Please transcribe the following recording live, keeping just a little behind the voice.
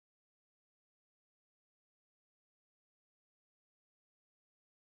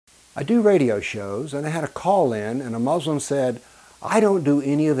I do radio shows, and I had a call in, and a Muslim said, "I don't do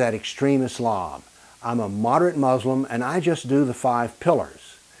any of that extreme Islam. I'm a moderate Muslim, and I just do the 5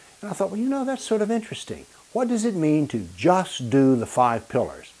 pillars." And I thought, well, you know, that's sort of interesting. What does it mean to just do the 5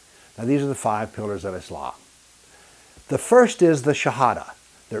 pillars? Now, these are the 5 pillars of Islam. The first is the Shahada.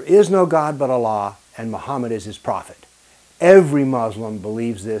 There is no God but Allah, and Muhammad is his prophet. Every Muslim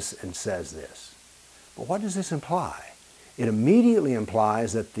believes this and says this. But what does this imply? It immediately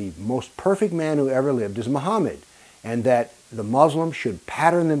implies that the most perfect man who ever lived is Muhammad, and that the Muslims should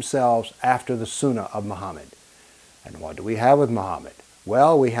pattern themselves after the Sunnah of Muhammad. And what do we have with Muhammad?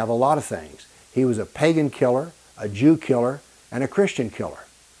 Well, we have a lot of things. He was a pagan killer, a Jew killer, and a Christian killer.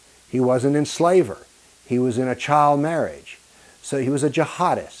 He was an enslaver. He was in a child marriage. So he was a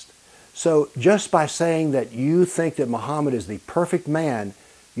jihadist. So just by saying that you think that Muhammad is the perfect man,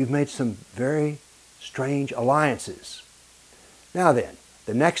 you've made some very strange alliances. Now then,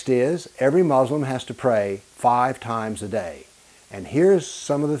 the next is every Muslim has to pray 5 times a day. And here's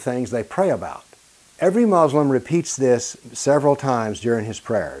some of the things they pray about. Every Muslim repeats this several times during his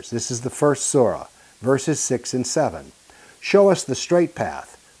prayers. This is the first surah, verses 6 and 7. Show us the straight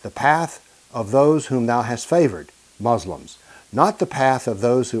path, the path of those whom thou hast favored, Muslims, not the path of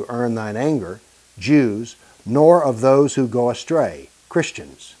those who earn thine anger, Jews, nor of those who go astray,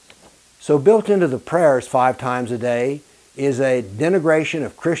 Christians. So built into the prayers 5 times a day is a denigration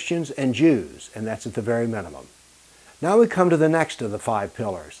of Christians and Jews, and that's at the very minimum. Now we come to the next of the 5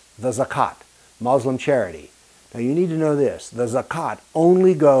 pillars, the zakat, Muslim charity. Now you need to know this, the zakat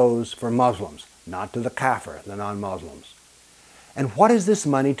only goes for Muslims, not to the kafir, the non-Muslims. And what is this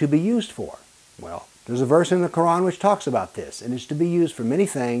money to be used for? Well, there's a verse in the Quran which talks about this, and it's to be used for many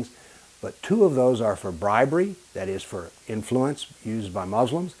things, but 2 of those are for bribery, that is for influence used by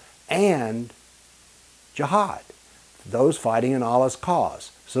Muslims, and jihad, those fighting in Allah's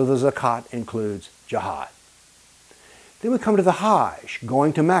cause. So the zakat includes jihad. Then we come to the Hajj,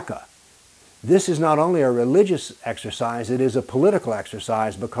 going to Mecca. This is not only a religious exercise, it is a political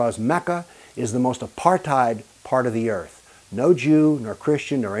exercise because Mecca is the most apartheid part of the earth. No Jew, nor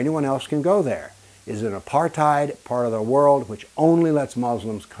Christian, nor anyone else can go there. It is an apartheid part of the world which only lets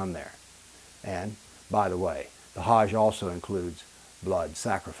Muslims come there. And, by the way, the Hajj also includes blood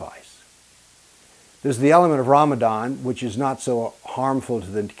sacrifice. There's the element of Ramadan, which is not so harmful to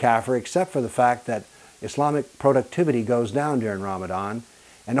the kafir, except for the fact that Islamic productivity goes down during Ramadan,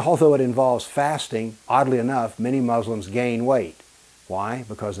 and although it involves fasting, oddly enough, many Muslims gain weight. Why?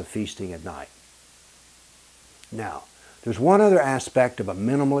 Because of feasting at night. Now, there's one other aspect of a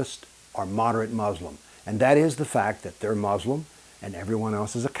minimalist or moderate Muslim, and that is the fact that they're Muslim and everyone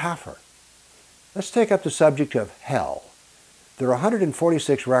else is a kafir. Let's take up the subject of hell. There are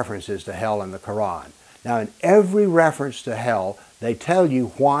 146 references to hell in the Quran. Now, in every reference to hell, they tell you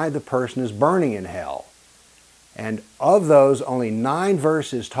why the person is burning in hell. And of those, only 9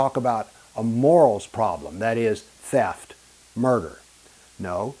 verses talk about a morals problem, that is, theft, murder.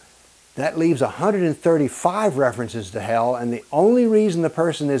 No, that leaves 135 references to hell, and the only reason the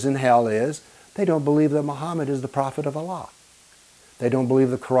person is in hell is they don't believe that Muhammad is the prophet of Allah. They don't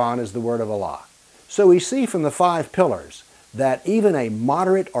believe the Quran is the word of Allah. So we see from the 5 pillars that even a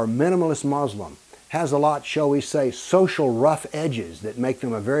moderate or minimalist Muslim has a lot, shall we say, social rough edges that make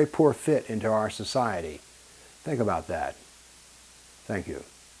them a very poor fit into our society. Think about that. Thank you.